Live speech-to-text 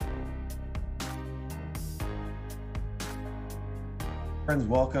Friends,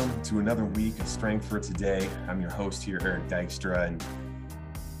 welcome to another week of Strength for Today. I'm your host here, Eric Dykstra, and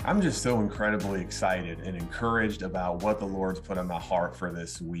I'm just so incredibly excited and encouraged about what the Lord's put on my heart for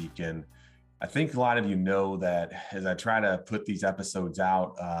this week. And I think a lot of you know that as I try to put these episodes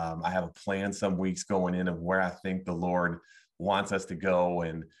out, I have a plan some weeks going in of where I think the Lord wants us to go.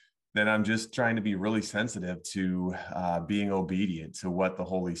 And then I'm just trying to be really sensitive to being obedient to what the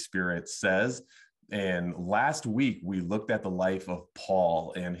Holy Spirit says. And last week, we looked at the life of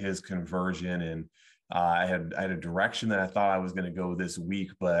Paul and his conversion. And I had a direction that I thought I was going to go this week,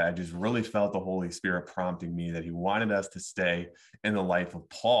 but I just really felt the Holy Spirit prompting me that he wanted us to stay in the life of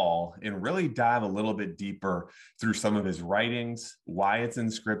Paul and really dive a little bit deeper through some of his writings, why it's in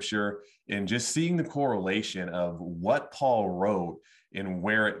Scripture, and just seeing the correlation of what Paul wrote and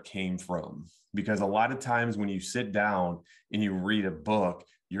where it came from. Because a lot of times when you sit down and you read a book,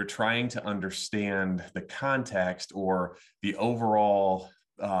 you're trying to understand the context or the overall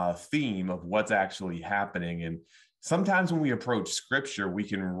theme of what's actually happening. And sometimes when we approach Scripture, we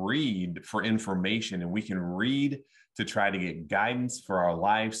can read for information and we can read to try to get guidance for our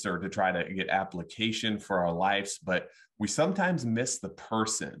lives or to try to get application for our lives, but we sometimes miss the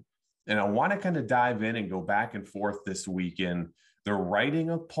person. And I want to kind of dive in and go back and forth this week in the writing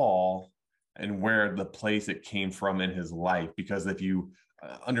of Paul and where the place it came from in his life. Because if you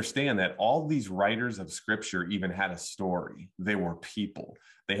understand that all these writers of Scripture even had a story, they were people,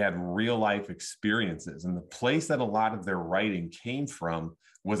 they had real life experiences. And the place that a lot of their writing came from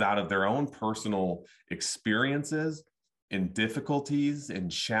was out of their own personal experiences and difficulties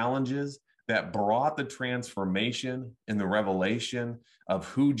and challenges that brought the transformation and the revelation of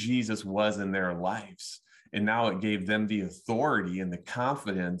who Jesus was in their lives. And now it gave them the authority and the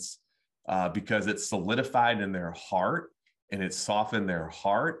confidence because it solidified in their heart and it softened their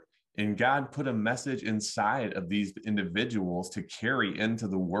heart. And God put a message inside of these individuals to carry into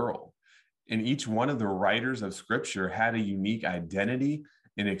the world. And each one of the writers of Scripture had a unique identity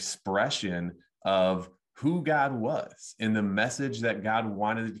and expression of who God was and the message that God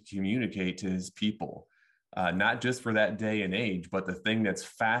wanted to communicate to his people. Not just for that day and age, but the thing that's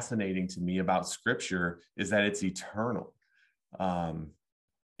fascinating to me about Scripture is that it's eternal.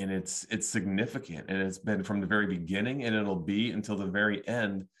 And it's significant, and it's been from the very beginning, and it'll be until the very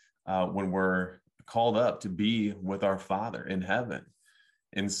end when we're called up to be with our Father in heaven.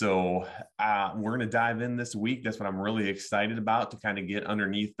 And so we're going to dive in this week. That's what I'm really excited about, to kind of get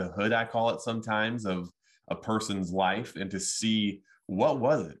underneath the hood, I call it sometimes, of a person's life and to see what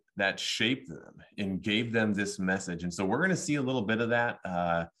was it that shaped them and gave them this message. And so we're going to see a little bit of that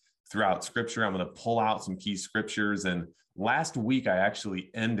throughout Scripture. I'm going to pull out some key scriptures. And last week, I actually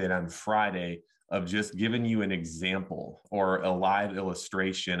ended on Friday of just giving you an example or a live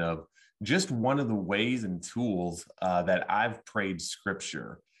illustration of just one of the ways and tools that I've prayed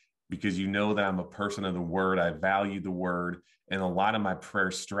Scripture, because you know that I'm a person of the Word. I value the Word, and a lot of my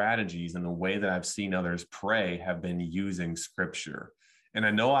prayer strategies and the way that I've seen others pray have been using Scripture. And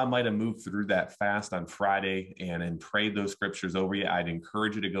I know I might have moved through that fast on Friday and prayed those scriptures over you. I'd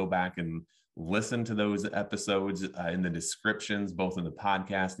encourage you to go back and listen to those episodes in the descriptions, both in the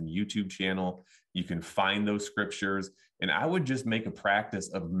podcast and YouTube channel. You can find those scriptures. And I would just make a practice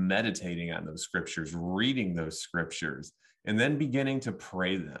of meditating on those scriptures, reading those scriptures, and then beginning to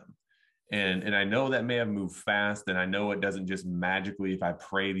pray them. And I know that may have moved fast, and I know it doesn't just magically, if I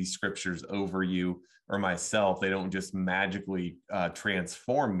pray these scriptures over you or myself, they don't just magically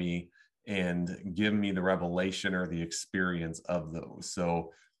transform me and give me the revelation or the experience of those.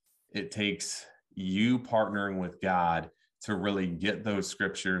 So it takes you partnering with God to really get those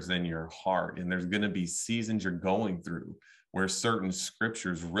scriptures in your heart. And there's going to be seasons you're going through where certain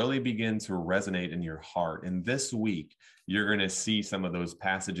scriptures really begin to resonate in your heart. And this week, you're going to see some of those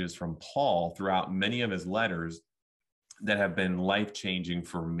passages from Paul throughout many of his letters that have been life-changing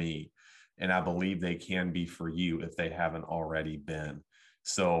for me. And I believe they can be for you if they haven't already been.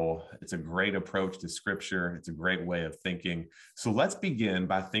 So it's a great approach to Scripture. It's a great way of thinking. So let's begin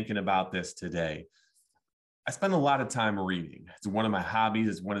by thinking about this today. I spend a lot of time reading. It's one of my hobbies.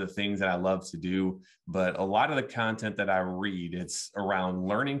 It's one of the things that I love to do. But a lot of the content that I read, it's around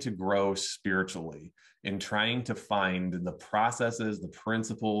learning to grow spiritually and trying to find the processes, the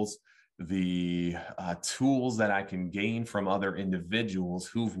principles, the tools that I can gain from other individuals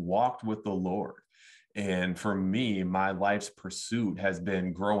who've walked with the Lord. And for me, my life's pursuit has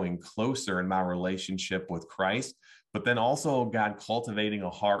been growing closer in my relationship with Christ, but then also God cultivating a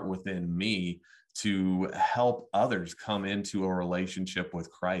heart within me to help others come into a relationship with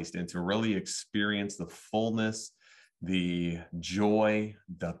Christ and to really experience the fullness, the joy,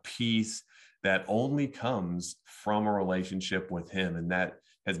 the peace that only comes from a relationship with him. And that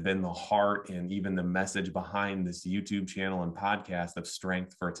has been the heart and even the message behind this YouTube channel and podcast of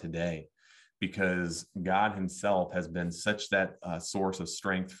Strength for Today, because God himself has been such that source of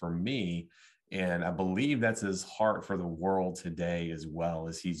strength for me. And I believe that's his heart for the world today as well,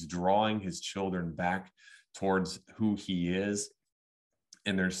 as he's drawing his children back towards who he is.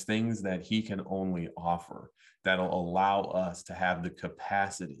 And there's things that he can only offer that'll allow us to have the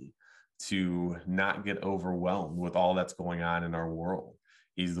capacity to not get overwhelmed with all that's going on in our world.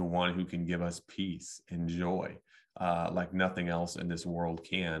 He's the one who can give us peace and joy like nothing else in this world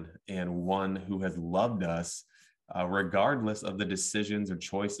can, and one who has loved us regardless of the decisions or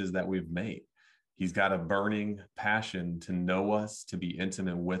choices that we've made. He's got a burning passion to know us, to be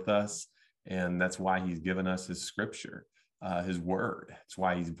intimate with us, and that's why he's given us his scripture, his word. It's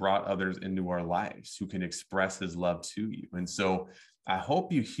why he's brought others into our lives who can express his love to you. And so I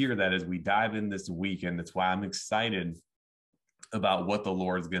hope you hear that as we dive in this week, and that's why I'm excited about what the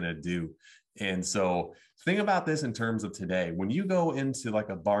Lord's going to do. And so think about this in terms of today. When you go into like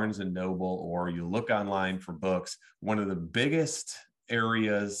a Barnes and Noble or you look online for books, one of the biggest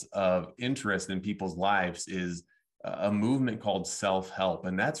areas of interest in people's lives is a movement called self-help.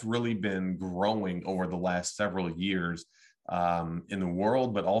 And that's really been growing over the last several years in the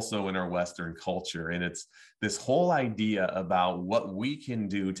world, but also in our Western culture. And it's this whole idea about what we can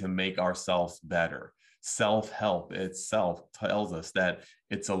do to make ourselves better. Self-help itself tells us that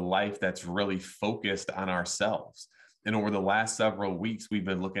it's a life that's really focused on ourselves. And over the last several weeks, we've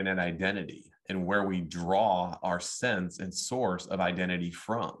been looking at identity and where we draw our sense and source of identity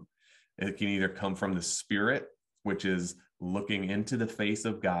from. It can either come from the spirit, which is looking into the face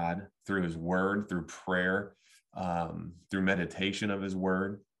of God through his word, through prayer, through meditation of his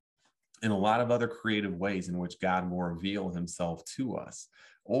word, and a lot of other creative ways in which God will reveal himself to us.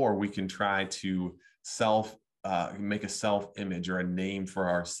 Or we can try to make a self-image or a name for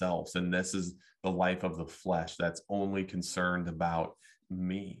ourselves. And this is the life of the flesh that's only concerned about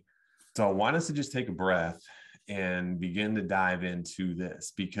me. So I want us to just take a breath and begin to dive into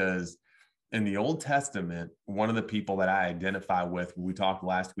this, because in the Old Testament, one of the people that I identify with, we talked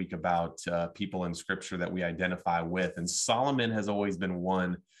last week about people in scripture that we identify with, and Solomon has always been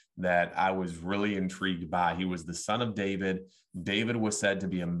one that I was really intrigued by. He was the son of David. David was said to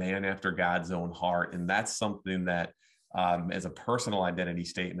be a man after God's own heart. And that's something that as a personal identity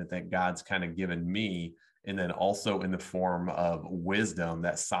statement that God's kind of given me, and then also in the form of wisdom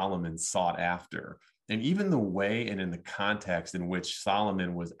that Solomon sought after. And even the way and in the context in which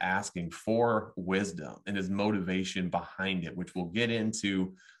Solomon was asking for wisdom and his motivation behind it, which we'll get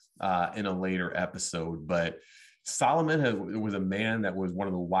into in a later episode. But Solomon was a man that was one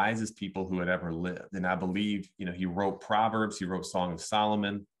of the wisest people who had ever lived. And I believe, he wrote Proverbs, he wrote Song of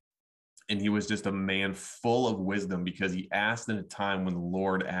Solomon, and he was just a man full of wisdom, because he asked in a time when the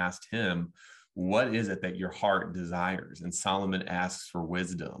Lord asked him, what is it that your heart desires? And Solomon asks for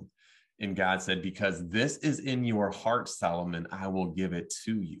wisdom. And God said, because this is in your heart, Solomon, I will give it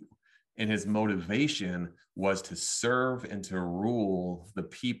to you. And his motivation was to serve and to rule the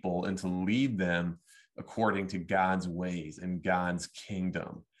people and to lead them according to God's ways and God's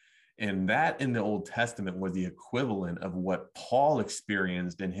kingdom. And that in the Old Testament was the equivalent of what Paul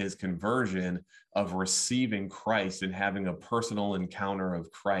experienced in his conversion of receiving Christ and having a personal encounter of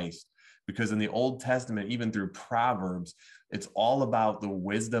Christ. Because in the Old Testament, even through Proverbs, it's all about the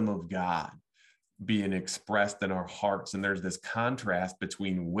wisdom of God being expressed in our hearts. And there's this contrast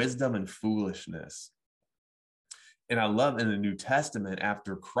between wisdom and foolishness. And I love in the New Testament,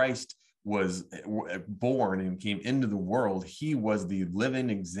 after Christ was born and came into the world, he was the living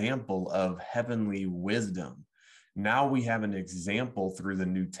example of heavenly wisdom. Now we have an example through the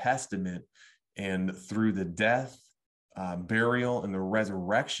New Testament, and through the death, burial, and the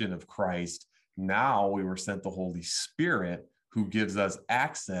resurrection of Christ, now we were sent the Holy Spirit, who gives us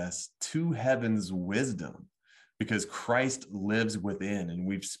access to heaven's wisdom, because Christ lives within. And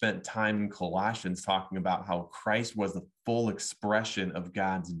we've spent time in Colossians talking about how Christ was the full expression of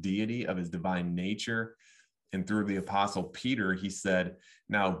God's deity, of his divine nature. And through the Apostle Peter, he said,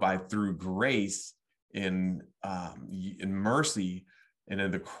 now through grace in mercy and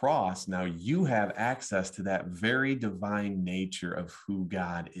in the cross, now you have access to that very divine nature of who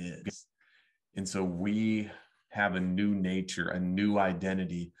God is. And so we have a new nature, a new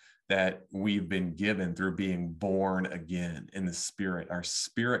identity that we've been given through being born again in the Spirit. Our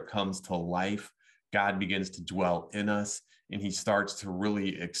spirit comes to life. God begins to dwell in us, and he starts to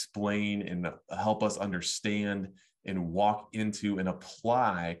really explain and help us understand and walk into and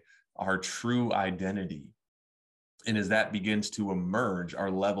apply our true identity. And as that begins to emerge,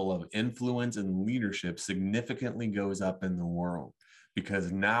 our level of influence and leadership significantly goes up in the world,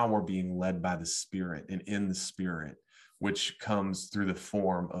 because now we're being led by the Spirit and in the Spirit, which comes through the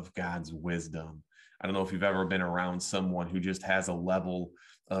form of God's wisdom. I don't know if you've ever been around someone who just has a level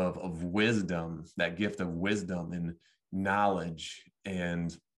of wisdom, that gift of wisdom and knowledge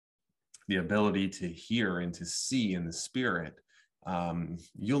and the ability to hear and to see in the Spirit.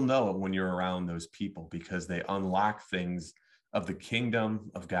 You'll know it when you're around those people, because they unlock things of the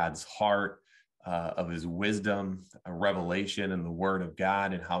kingdom, of God's heart, of his wisdom, a revelation in the word of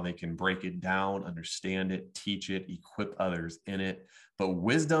God, and how they can break it down, understand it, teach it, equip others in it. But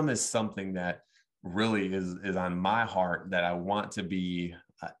wisdom is something that really is on my heart, that I want to be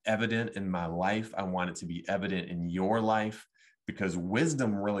evident in my life. I want it to be evident in your life, because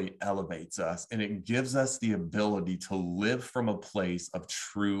wisdom really elevates us, and it gives us the ability to live from a place of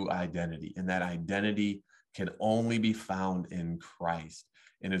true identity. And that identity can only be found in Christ.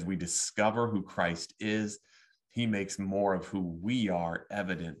 And as we discover who Christ is, he makes more of who we are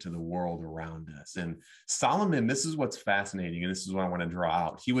evident to the world around us. And Solomon, this is what's fascinating, and this is what I want to draw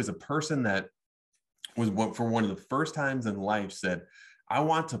out. He was a person that was, for one of the first times in life, said, I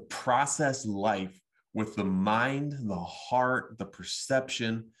want to process life with the mind, the heart, the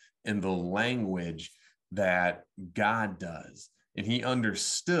perception, and the language that God does. And he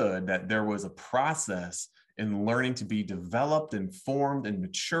understood that there was a process in learning to be developed and formed and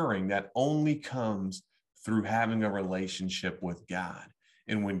maturing that only comes through having a relationship with God.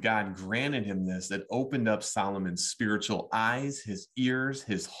 And when God granted him this, it opened up Solomon's spiritual eyes, his ears,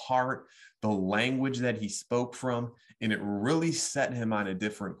 his heart, the language that he spoke from, and it really set him on a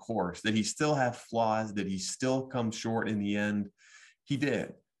different course. That he still have flaws, that he still come short in the end. He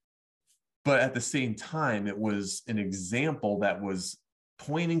did. But at the same time, it was an example that was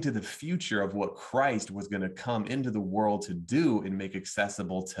pointing to the future of what Christ was going to come into the world to do and make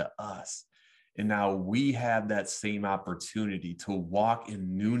accessible to us. And now we have that same opportunity to walk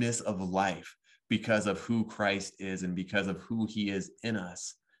in newness of life because of who Christ is and because of who he is in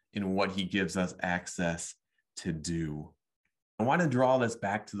us and what he gives us access to do. I want to draw this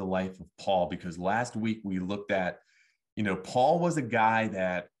back to the life of Paul, because last week we looked at, Paul was a guy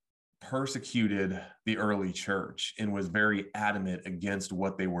that persecuted the early church and was very adamant against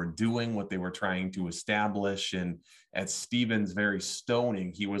what they were doing, what they were trying to establish. And at Stephen's very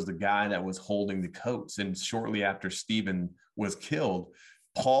stoning, he was the guy that was holding the coats. And shortly after Stephen was killed,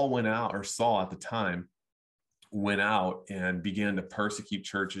 Paul went out, or Saul at the time, went out and began to persecute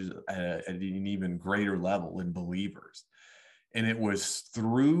churches at an even greater level in believers. And it was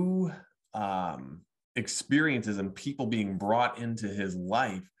through experiences and people being brought into his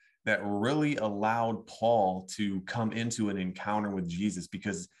life that really allowed Paul to come into an encounter with Jesus,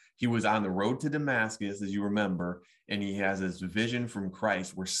 because he was on the road to Damascus, as you remember, and he has this vision from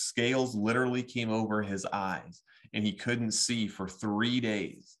Christ where scales literally came over his eyes and he couldn't see for 3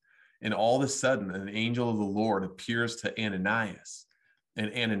 days. And all of a sudden, an angel of the Lord appears to Ananias,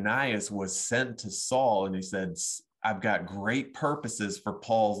 and Ananias was sent to Saul, and he said, I've got great purposes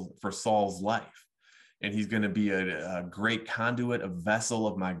for Saul's life. And he's going to be a great conduit, a vessel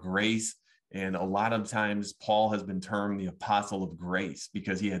of my grace. And a lot of times Paul has been termed the apostle of grace,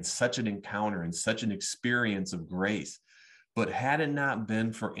 because he had such an encounter and such an experience of grace. But had it not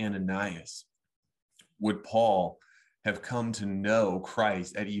been for Ananias, would Paul have come to know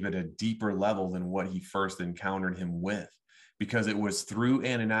Christ at even a deeper level than what he first encountered him with? Because it was through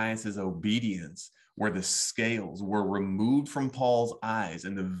Ananias's obedience where the scales were removed from Paul's eyes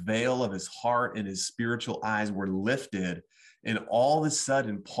and the veil of his heart and his spiritual eyes were lifted. And all of a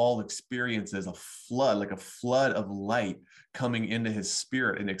sudden, Paul experiences a flood, like a flood of light coming into his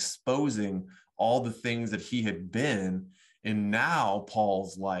spirit and exposing all the things that he had been. And now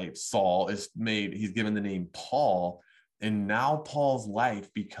Paul's life, Saul, he's given the name Paul. And now Paul's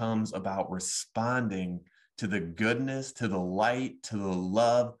life becomes about responding to the goodness, to the light, to the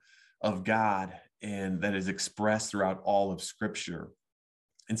love of God, and that is expressed throughout all of Scripture.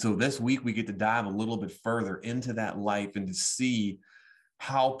 And so this week we get to dive a little bit further into that life and to see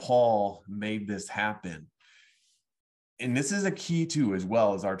how Paul made this happen. And this is a key too, as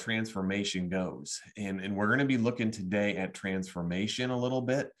well as our transformation goes. And we're going to be looking today at transformation a little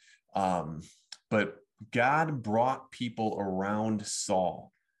bit. But God brought people around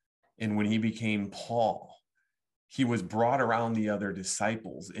Saul. And when he became Paul, he was brought around the other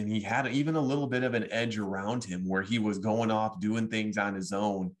disciples, and he had even a little bit of an edge around him where he was going off doing things on his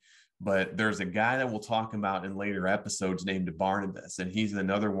own. But there's a guy that we'll talk about in later episodes named Barnabas, and he's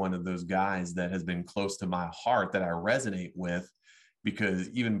another one of those guys that has been close to my heart that I resonate with, because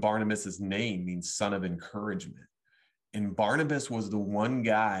even Barnabas's name means son of encouragement. And Barnabas was the one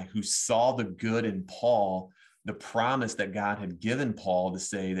guy who saw the good in Paul, the promise that God had given Paul to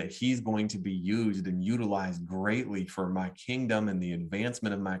say that he's going to be used and utilized greatly for my kingdom and the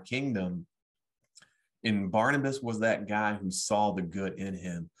advancement of my kingdom. And Barnabas was that guy who saw the good in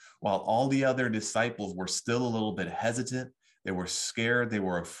him, while all the other disciples were still a little bit hesitant. They were scared, they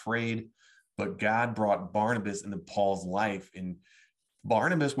were afraid, but God brought Barnabas into Paul's life. And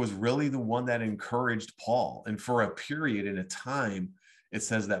Barnabas was really the one that encouraged Paul. And for a period in a time, it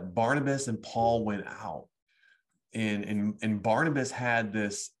says that Barnabas and Paul went out. And Barnabas had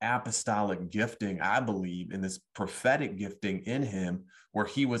this apostolic gifting, I believe, and this prophetic gifting in him, where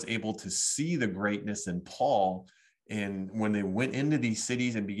he was able to see the greatness in Paul. And when they went into these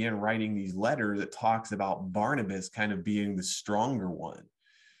cities and began writing these letters, it talks about Barnabas kind of being the stronger one,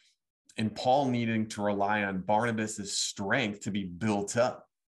 and Paul needing to rely on Barnabas's strength to be built up.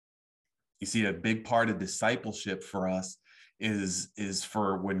 You see, a big part of discipleship for us is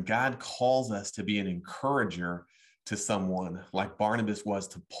for when God calls us to be an encourager to someone like Barnabas was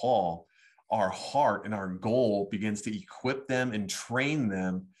to Paul, our heart and our goal begins to equip them and train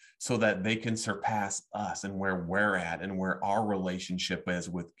them so that they can surpass us and where we're at and where our relationship is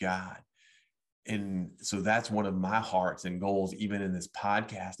with God. And so that's one of my hearts and goals, even in this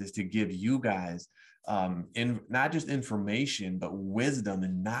podcast, is to give you guys not just information, but wisdom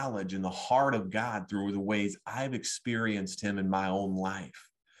and knowledge in the heart of God through the ways I've experienced him in my own life,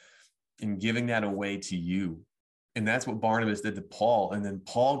 and giving that away to you. And that's what Barnabas did to Paul. And then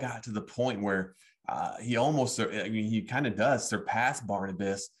Paul got to the point where he kind of does surpass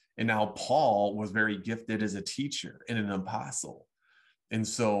Barnabas. And now Paul was very gifted as a teacher and an apostle. And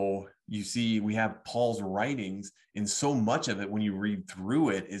so you see, we have Paul's writings, and so much of it, when you read through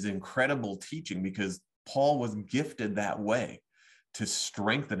it, is incredible teaching, because Paul was gifted that way to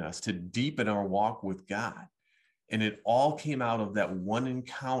strengthen us, to deepen our walk with God. And it all came out of that one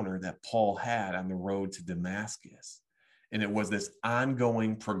encounter that Paul had on the road to Damascus. And it was this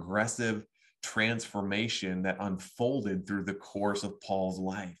ongoing progressive transformation that unfolded through the course of Paul's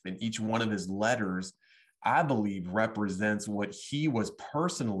life. And each one of his letters, I believe, represents what he was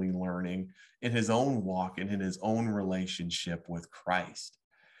personally learning in his own walk and in his own relationship with Christ.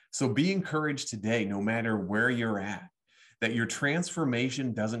 So be encouraged today, no matter where you're at, that your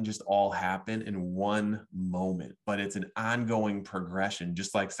transformation doesn't just all happen in one moment, but it's an ongoing progression,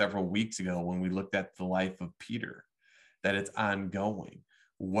 just like several weeks ago when we looked at the life of Peter, that it's ongoing.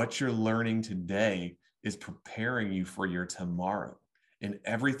 What you're learning today is preparing you for your tomorrow. And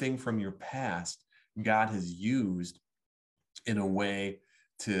everything from your past, God has used in a way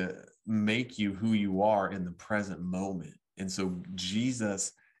to make you who you are in the present moment. And so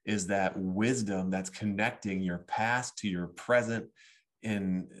Jesus is that wisdom that's connecting your past to your present,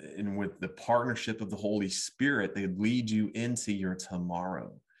 and with the partnership of the Holy Spirit, they lead you into your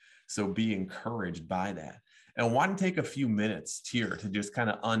tomorrow. So be encouraged by that. And I want to take a few minutes here to just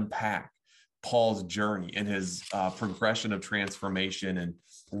kind of unpack Paul's journey and his progression of transformation. And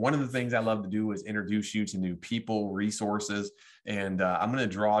one of the things I love to do is introduce you to new people, resources. And I'm going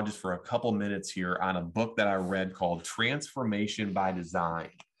to draw just for a couple minutes here on a book that I read called Transformation by Design.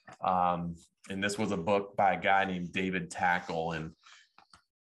 And this was a book by a guy named David Takle, and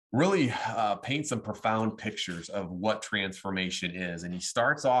really paints some profound pictures of what transformation is. And he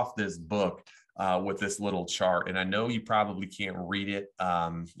starts off this book with this little chart. And I know you probably can't read it.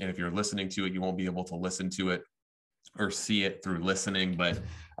 And if you're listening to it, you won't be able to listen to it or see it through listening. But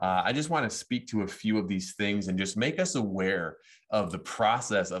I just want to speak to a few of these things and just make us aware of the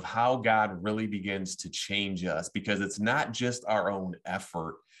process of how God really begins to change us, because it's not just our own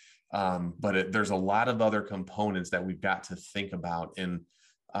effort, but there's a lot of other components that we've got to think about, and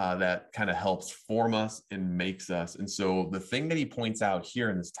that kind of helps form us and makes us. And so the thing that he points out here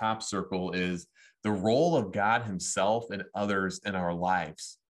in this top circle is the role of God himself and others in our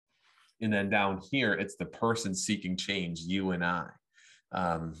lives. And then down here, it's the person seeking change, you and I.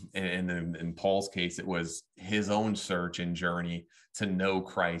 And in Paul's case, it was his own search and journey to know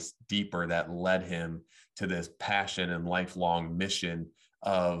Christ deeper that led him to this passion and lifelong mission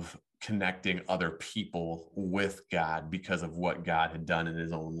of connecting other people with God because of what God had done in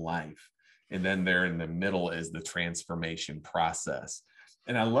his own life. And then there in the middle is the transformation process.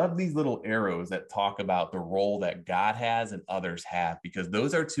 And I love these little arrows that talk about the role that God has and others have, because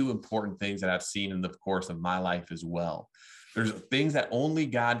those are two important things that I've seen in the course of my life as well. There's things that only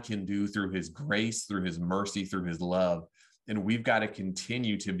God can do through his grace, through his mercy, through his love. And we've got to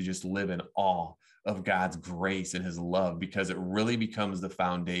continue to just live in awe of God's grace and his love, because it really becomes the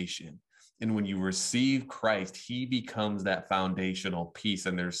foundation. And when you receive Christ, he becomes that foundational piece.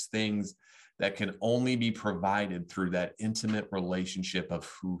 And there's things that can only be provided through that intimate relationship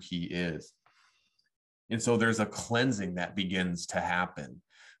of who he is. And so there's a cleansing that begins to happen.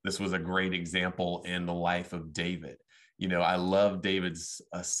 This was a great example in the life of David. You know, I love David's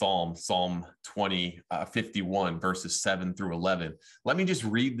Psalm 51, verses 7 through 11. Let me just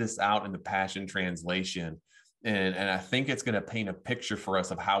read this out in the Passion Translation. And I think it's going to paint a picture for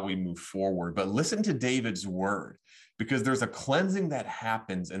us of how we move forward. But listen to David's word, because there's a cleansing that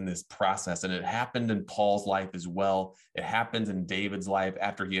happens in this process. And it happened in Paul's life as well. It happens in David's life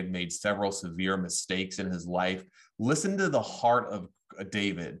after he had made several severe mistakes in his life. Listen to the heart of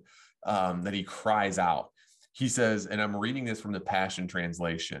David that he cries out. He says, and I'm reading this from the Passion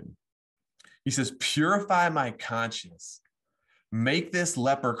Translation. He says, "Purify my conscience. Make this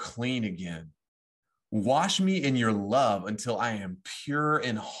leper clean again. Wash me in your love until I am pure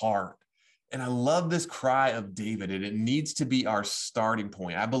in heart." And I love this cry of David, and it needs to be our starting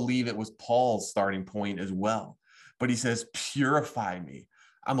point. I believe it was Paul's starting point as well. But he says, purify me.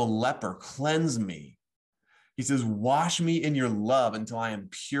 I'm a leper. Cleanse me. He says, wash me in your love until I am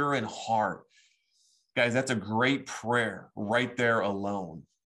pure in heart. Guys, that's a great prayer right there alone.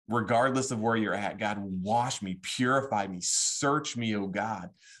 Regardless of where you're at, God, wash me, purify me, search me, oh God.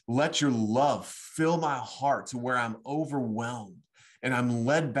 Let your love fill my heart to where I'm overwhelmed and I'm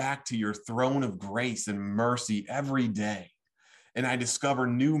led back to your throne of grace and mercy every day. And I discover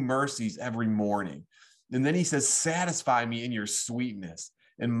new mercies every morning. And then he says, satisfy me in your sweetness,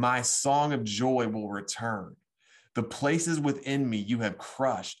 and my song of joy will return. The places within me you have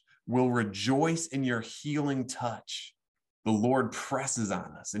crushed will rejoice in your healing touch. The Lord presses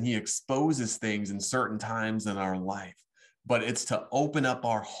on us and he exposes things in certain times in our life, but it's to open up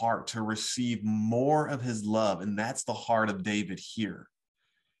our heart to receive more of his love. And that's the heart of David here.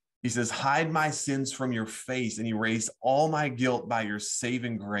 He says, hide my sins from your face and erase all my guilt by your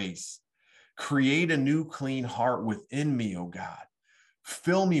saving grace. Create a new clean heart within me, O God.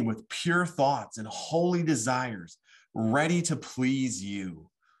 Fill me with pure thoughts and holy desires, ready to please you.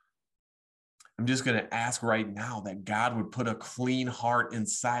 I'm just going to ask right now that God would put a clean heart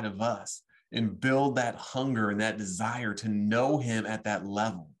inside of us and build that hunger and that desire to know him at that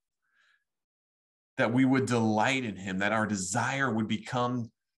level, that we would delight in him, that our desire would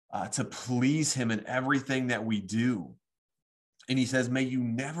become to please him in everything that we do. And he says, may you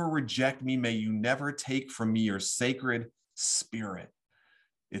never reject me. May you never take from me your sacred spirit.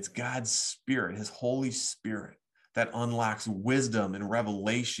 It's God's spirit, his Holy Spirit, that unlocks wisdom and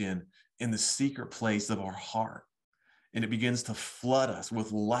revelation in the secret place of our heart. And it begins to flood us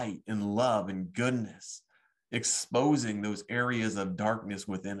with light and love and goodness, exposing those areas of darkness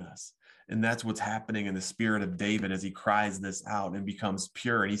within us. And that's what's happening in the spirit of David as he cries this out and becomes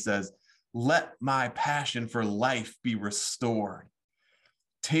pure. And he says, let my passion for life be restored,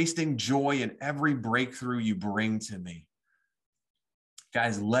 tasting joy in every breakthrough you bring to me.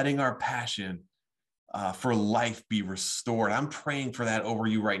 Guys, letting our passion for life be restored. I'm praying for that over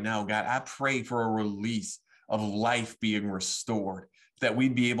you right now, God. I pray for a release of life being restored, that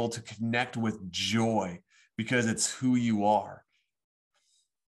we'd be able to connect with joy because it's who you are.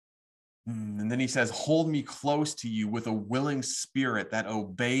 And then he says, hold me close to you with a willing spirit that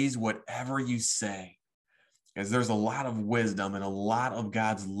obeys whatever you say. Because there's a lot of wisdom and a lot of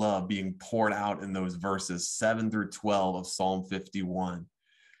God's love being poured out in those verses 7 through 12 of Psalm 51.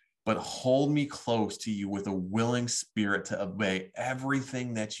 But hold me close to you with a willing spirit to obey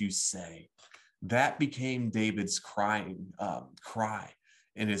everything that you say. That became David's cry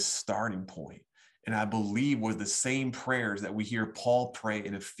and his starting point. And I believe was the same prayers that we hear Paul pray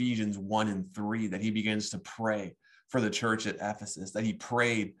in Ephesians 1 and 3, that he begins to pray for the church at Ephesus, that he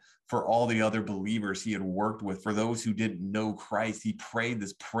prayed for all the other believers he had worked with, for those who didn't know Christ. He prayed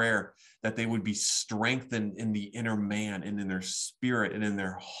this prayer that they would be strengthened in the inner man and in their spirit and in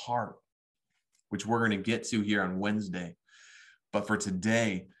their heart, which we're going to get to here on Wednesday. But for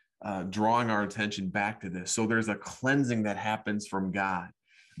today, drawing our attention back to this. So there's a cleansing that happens from God.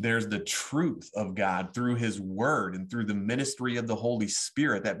 There's the truth of God through his word and through the ministry of the Holy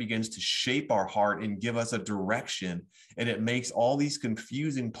Spirit that begins to shape our heart and give us a direction. And it makes all these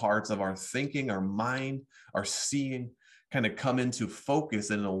confusing parts of our thinking, our mind, our seeing kind of come into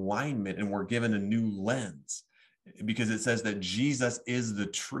focus and alignment. And we're given a new lens because it says that Jesus is the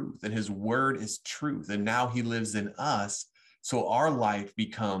truth and his word is truth. And now he lives in us. So our life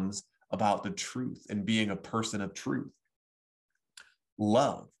becomes about the truth and being a person of truth.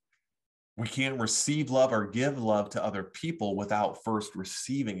 Love. We can't receive love or give love to other people without first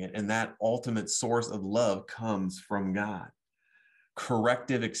receiving it. And that ultimate source of love comes from God.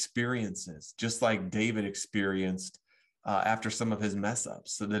 Corrective experiences, just like David experienced after some of his mess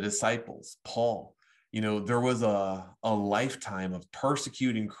ups. So the disciples, Paul, there was a lifetime of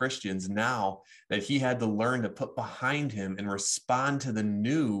persecuting Christians now that he had to learn to put behind him and respond to the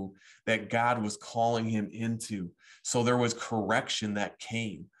new that God was calling him into. So there was correction that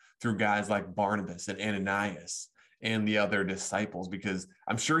came through guys like Barnabas and Ananias and the other disciples, because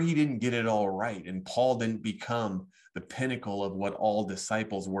I'm sure he didn't get it all right. And Paul didn't become the pinnacle of what all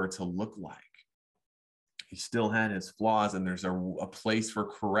disciples were to look like. He still had his flaws, and there's a place for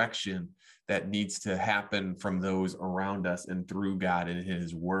correction that needs to happen from those around us and through God and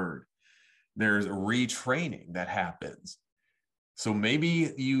his word. There's retraining that happens. So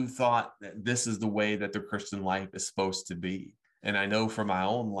maybe you thought that this is the way that the Christian life is supposed to be. And I know from my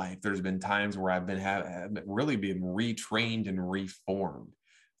own life, there's been times where I've really been retrained and reformed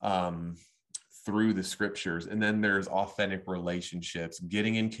through the scriptures. And then there's authentic relationships,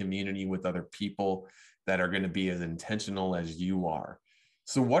 getting in community with other people that are going to be as intentional as you are.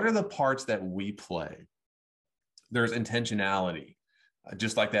 So what are the parts that we play? There's intentionality,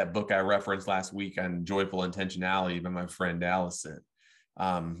 just like that book I referenced last week on joyful intentionality by my friend Allison.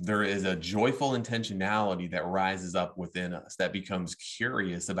 There is a joyful intentionality that rises up within us that becomes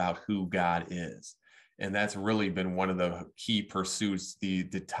curious about who God is. And that's really been one of the key pursuits.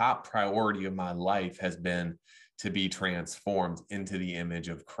 The top priority of my life has been to be transformed into the image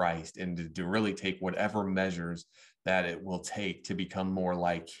of Christ and to really take whatever measures that it will take to become more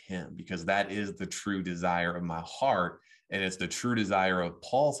like him, because that is the true desire of my heart. And it's the true desire of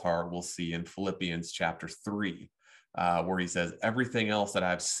Paul's heart. We'll see in Philippians chapter 3, where he says, everything else that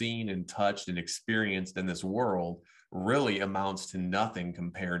I've seen and touched and experienced in this world really amounts to nothing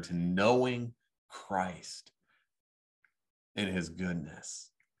compared to knowing Christ and his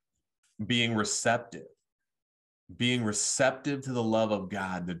goodness. Being receptive to the love of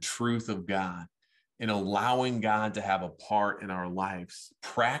God, the truth of God, and allowing God to have a part in our lives,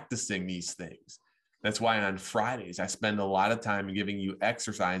 practicing these things. That's why on Fridays, I spend a lot of time giving you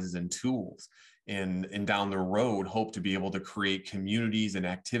exercises and tools, and down the road, hope to be able to create communities and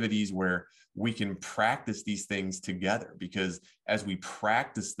activities where we can practice these things together. Because as we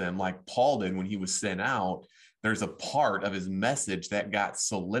practice them, like Paul did when he was sent out, there's a part of his message that got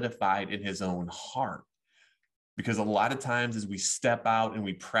solidified in his own heart. Because a lot of times as we step out and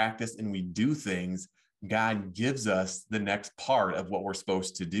we practice and we do things, God gives us the next part of what we're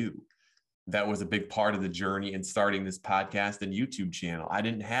supposed to do. That was a big part of the journey in starting this podcast and YouTube channel. I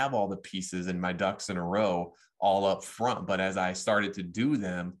didn't have all the pieces and my ducks in a row all up front, but as I started to do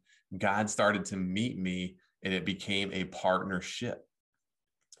them, God started to meet me and it became a partnership.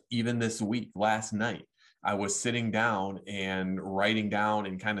 Even this week, last night, I was sitting down and writing down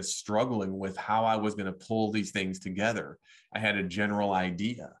and kind of struggling with how I was going to pull these things together. I had a general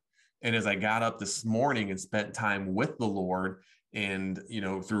idea. And as I got up this morning and spent time with the Lord, and,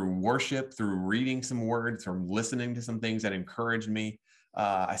 through worship, through reading some words, from listening to some things that encouraged me,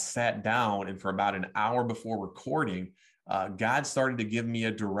 I sat down, and for about an hour before recording, God started to give me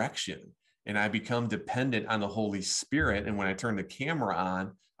a direction, and I become dependent on the Holy Spirit. And when I turn the camera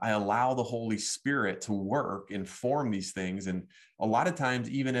on, I allow the Holy Spirit to work and form these things. And a lot of times,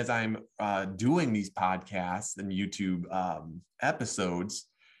 even as I'm doing these podcasts and YouTube episodes,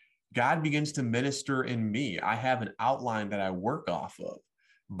 God begins to minister in me. I have an outline that I work off of,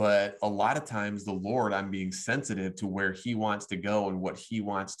 but a lot of times the Lord, I'm being sensitive to where he wants to go and what he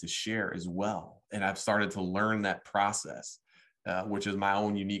wants to share as well. And I've started to learn that process, which is my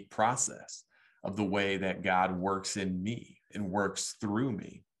own unique process of the way that God works in me and works through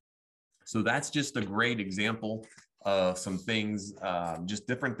me. So that's just a great example of some things, just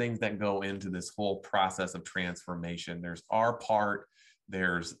different things that go into this whole process of transformation. There's our part,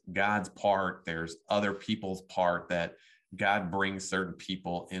 there's God's part, there's other people's part, that God brings certain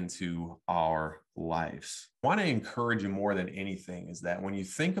people into our lives. I want to encourage you more than anything is that when you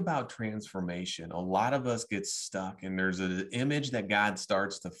think about transformation, a lot of us get stuck, and there's an image that God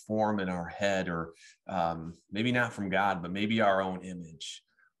starts to form in our head, or maybe not from God, but maybe our own image,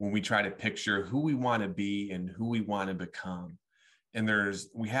 when we try to picture who we want to be and who we want to become. And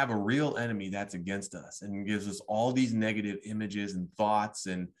we have a real enemy that's against us and gives us all these negative images and thoughts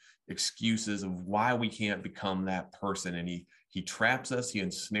and excuses of why we can't become that person. And he traps us, he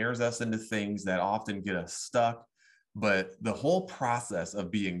ensnares us into things that often get us stuck. But the whole process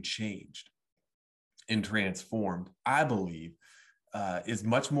of being changed and transformed, I believe, is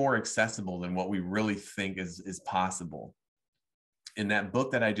much more accessible than what we really think is possible. In that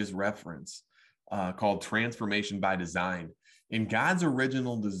book that I just referenced, called Transformation by Design, in God's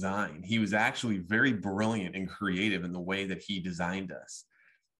original design, he was actually very brilliant and creative in the way that he designed us.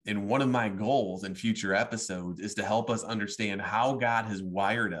 And one of my goals in future episodes is to help us understand how God has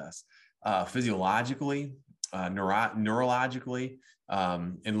wired us physiologically, neurologically,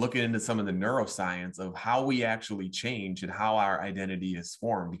 and looking into some of the neuroscience of how we actually change and how our identity is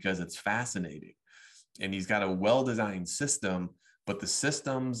formed, because it's fascinating. And he's got a well-designed system, but the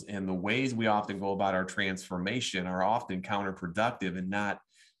systems and the ways we often go about our transformation are often counterproductive and not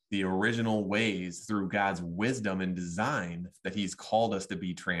the original ways through God's wisdom and design that he's called us to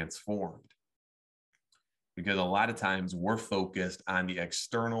be transformed. Because a lot of times we're focused on the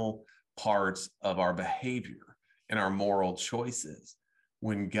external parts of our behavior and our moral choices,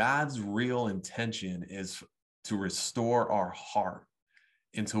 when God's real intention is to restore our heart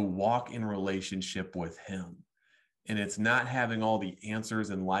and to walk in relationship with him. And it's not having all the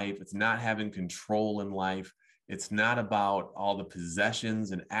answers in life. It's not having control in life. It's not about all the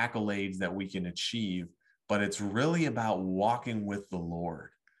possessions and accolades that we can achieve, but it's really about walking with the Lord.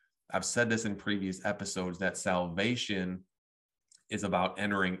 I've said this in previous episodes that salvation is about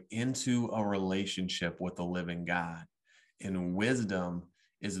entering into a relationship with the living God. And wisdom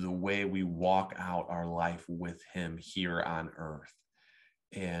is the way we walk out our life with him here on earth.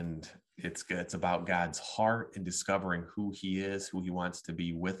 And it's about God's heart and discovering who he is, who he wants to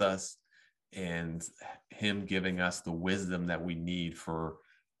be with us, and him giving us the wisdom that we need for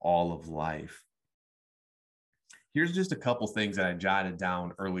all of life. Here's just a couple things that I jotted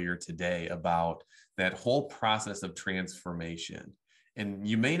down earlier today about that whole process of transformation. And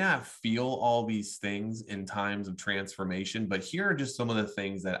you may not feel all these things in times of transformation, but here are just some of the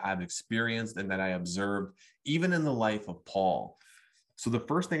things that I've experienced and that I observed even in the life of Paul. So the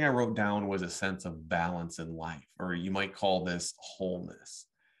first thing I wrote down was a sense of balance in life, or you might call this wholeness.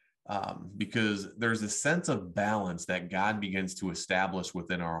 Because there's a sense of balance that God begins to establish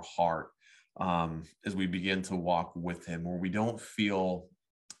within our heart as we begin to walk with him, where we don't feel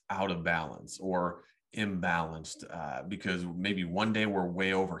out of balance or imbalanced because maybe one day we're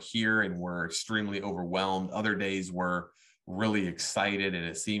way over here and we're extremely overwhelmed. Other days we're really excited and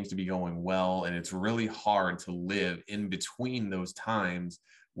it seems to be going well. And it's really hard to live in between those times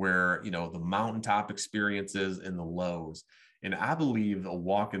where, the mountaintop experiences and the lows. And I believe a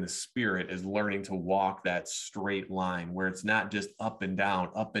walk in the Spirit is learning to walk that straight line where it's not just up and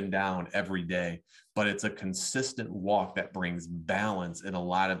down every day, but it's a consistent walk that brings balance in a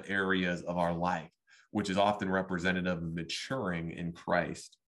lot of areas of our life, which is often representative of maturing in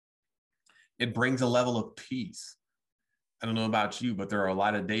Christ. It brings a level of peace. I don't know about you, but there are a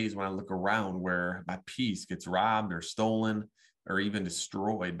lot of days when I look around where my peace gets robbed or stolen or even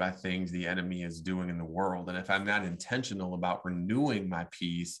destroyed by things the enemy is doing in the world. And if I'm not intentional about renewing my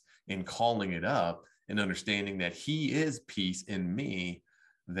peace and calling it up and understanding that he is peace in me,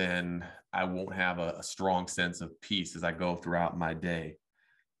 then I won't have a strong sense of peace as I go throughout my day.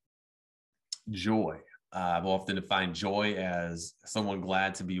 Joy. I've often defined joy as someone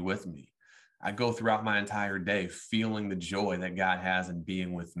glad to be with me. I go throughout my entire day feeling the joy that God has in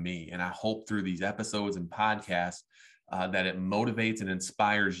being with me. And I hope through these episodes and podcasts that it motivates and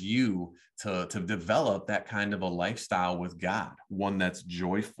inspires you to develop that kind of a lifestyle with God, one that's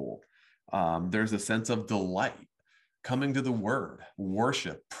joyful. There's a sense of delight, coming to the word,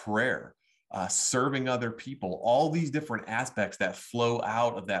 worship, prayer, serving other people, all these different aspects that flow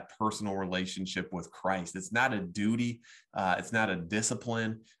out of that personal relationship with Christ. It's not a duty. It's not a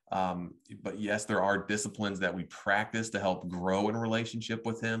discipline. But yes, there are disciplines that we practice to help grow in relationship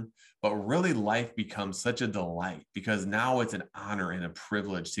with him. But really, life becomes such a delight because now it's an honor and a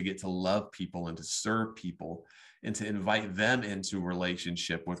privilege to get to love people and to serve people and to invite them into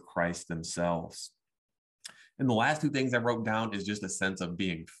relationship with Christ themselves. And the last two things I wrote down is just a sense of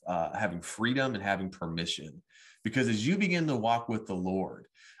being, having freedom and having permission. Because as you begin to walk with the Lord,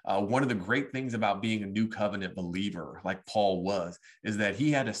 one of the great things about being a new covenant believer, like Paul was, is that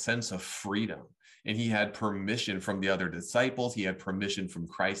he had a sense of freedom and he had permission from the other disciples. He had permission from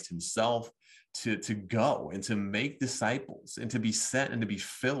Christ himself to go and to make disciples and to be sent and to be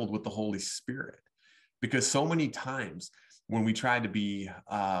filled with the Holy Spirit. Because so many times when we try to be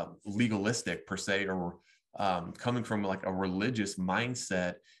legalistic per se, or coming from like a religious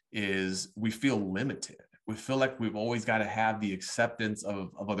mindset, is we feel limited. We feel like we've always got to have the acceptance of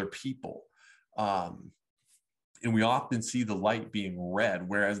other people. And we often see the light being red,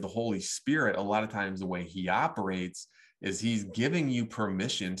 whereas the Holy Spirit, a lot of times the way he operates is he's giving you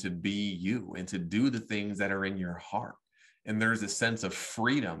permission to be you and to do the things that are in your heart. And there's a sense of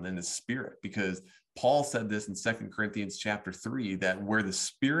freedom in the Spirit, because Paul said this in 2 Corinthians chapter 3, that where the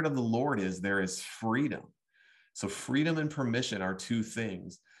Spirit of the Lord is, there is freedom. So freedom and permission are two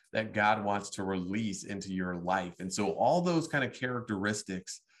things that God wants to release into your life. And so all those kind of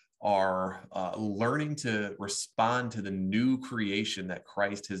characteristics are learning to respond to the new creation that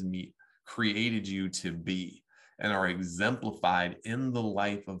Christ has created you to be, and are exemplified in the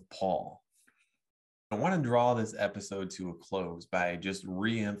life of Paul. I want to draw this episode to a close by just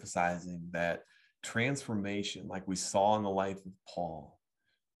re-emphasizing that transformation, like we saw in the life of Paul,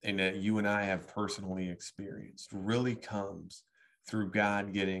 and that you and I have personally experienced, really comes through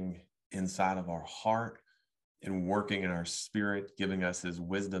God getting inside of our heart and working in our spirit, giving us his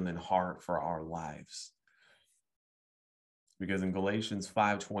wisdom and heart for our lives. Because in Galatians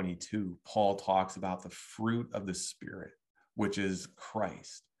 5:22, Paul talks about the fruit of the Spirit, which is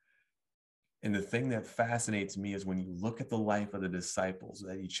Christ. And the thing that fascinates me is when you look at the life of the disciples,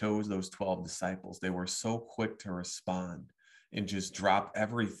 that he chose those 12 disciples, they were so quick to respond and just drop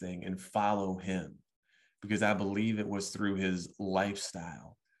everything and follow him. Because I believe it was through his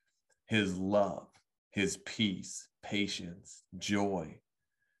lifestyle, his love, his peace, patience, joy,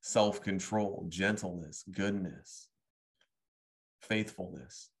 self-control, gentleness, goodness,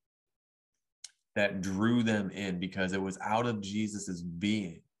 faithfulness, that drew them in, because it was out of Jesus's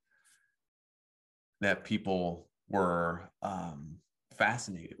being that people were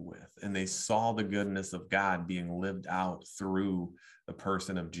fascinated with, and they saw the goodness of God being lived out through the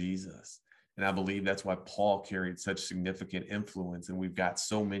person of Jesus. And I believe that's why Paul carried such significant influence, and we've got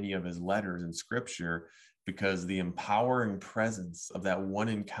so many of his letters in Scripture, because the empowering presence of that one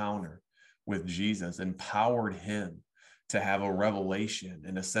encounter with Jesus empowered him to have a revelation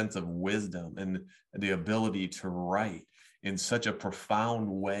and a sense of wisdom and the ability to write in such a profound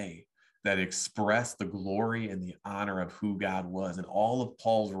way that expressed the glory and the honor of who God was. And all of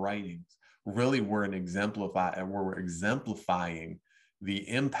Paul's writings really were exemplifying the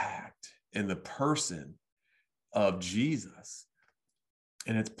impact in the person of Jesus.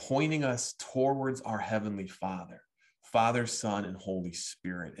 And it's pointing us towards our Heavenly Father, Father, Son, and Holy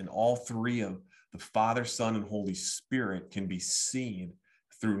Spirit. And all three of the Father, Son, and Holy Spirit can be seen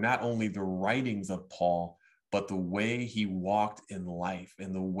through not only the writings of Paul, but the way he walked in life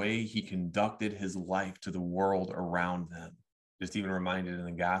and the way he conducted his life to the world around them. Just even reminded in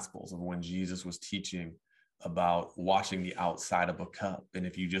the Gospels of when Jesus was teaching about washing the outside of a cup. And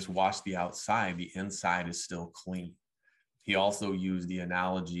if you just wash the outside, the inside is still clean. He also used the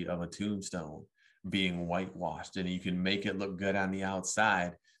analogy of a tombstone being whitewashed, and you can make it look good on the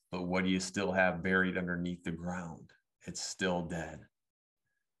outside, but what do you still have buried underneath the ground? It's still dead.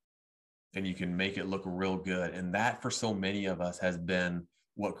 And you can make it look real good. And that, for so many of us, has been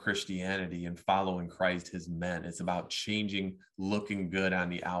what Christianity and following Christ has meant. It's about changing, looking good on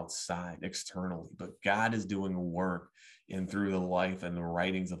the outside, externally. But God is doing a work, and through the life and the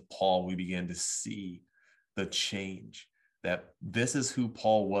writings of Paul, we begin to see the change. That this is who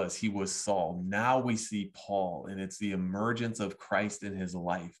Paul was. He was Saul. Now we see Paul, and it's the emergence of Christ in his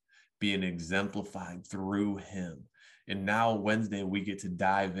life being exemplified through him. And now Wednesday, we get to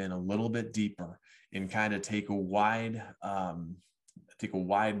dive in a little bit deeper and kind of take a wide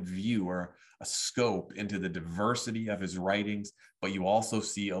view or a scope into the diversity of his writings. But you also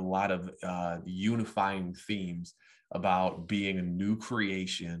see a lot of unifying themes about being a new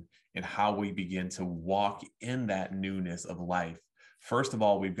creation and how we begin to walk in that newness of life. First of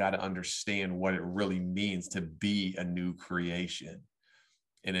all, we've got to understand what it really means to be a new creation,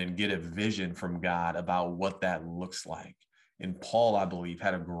 and then get a vision from God about what that looks like. And Paul, I believe,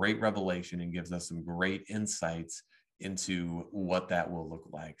 had a great revelation and gives us some great insights into what that will look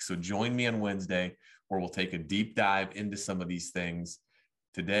like. So join me on Wednesday, where we'll take a deep dive into some of these things.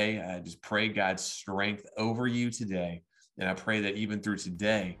 Today, I just pray God's strength over you today. And I pray that even through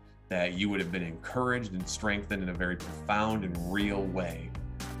today, that you would have been encouraged and strengthened in a very profound and real way,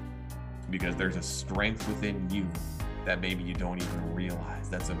 because there's a strength within you that maybe you don't even realize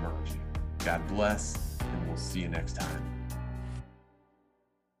that's emerging. God bless, and we'll see you next time.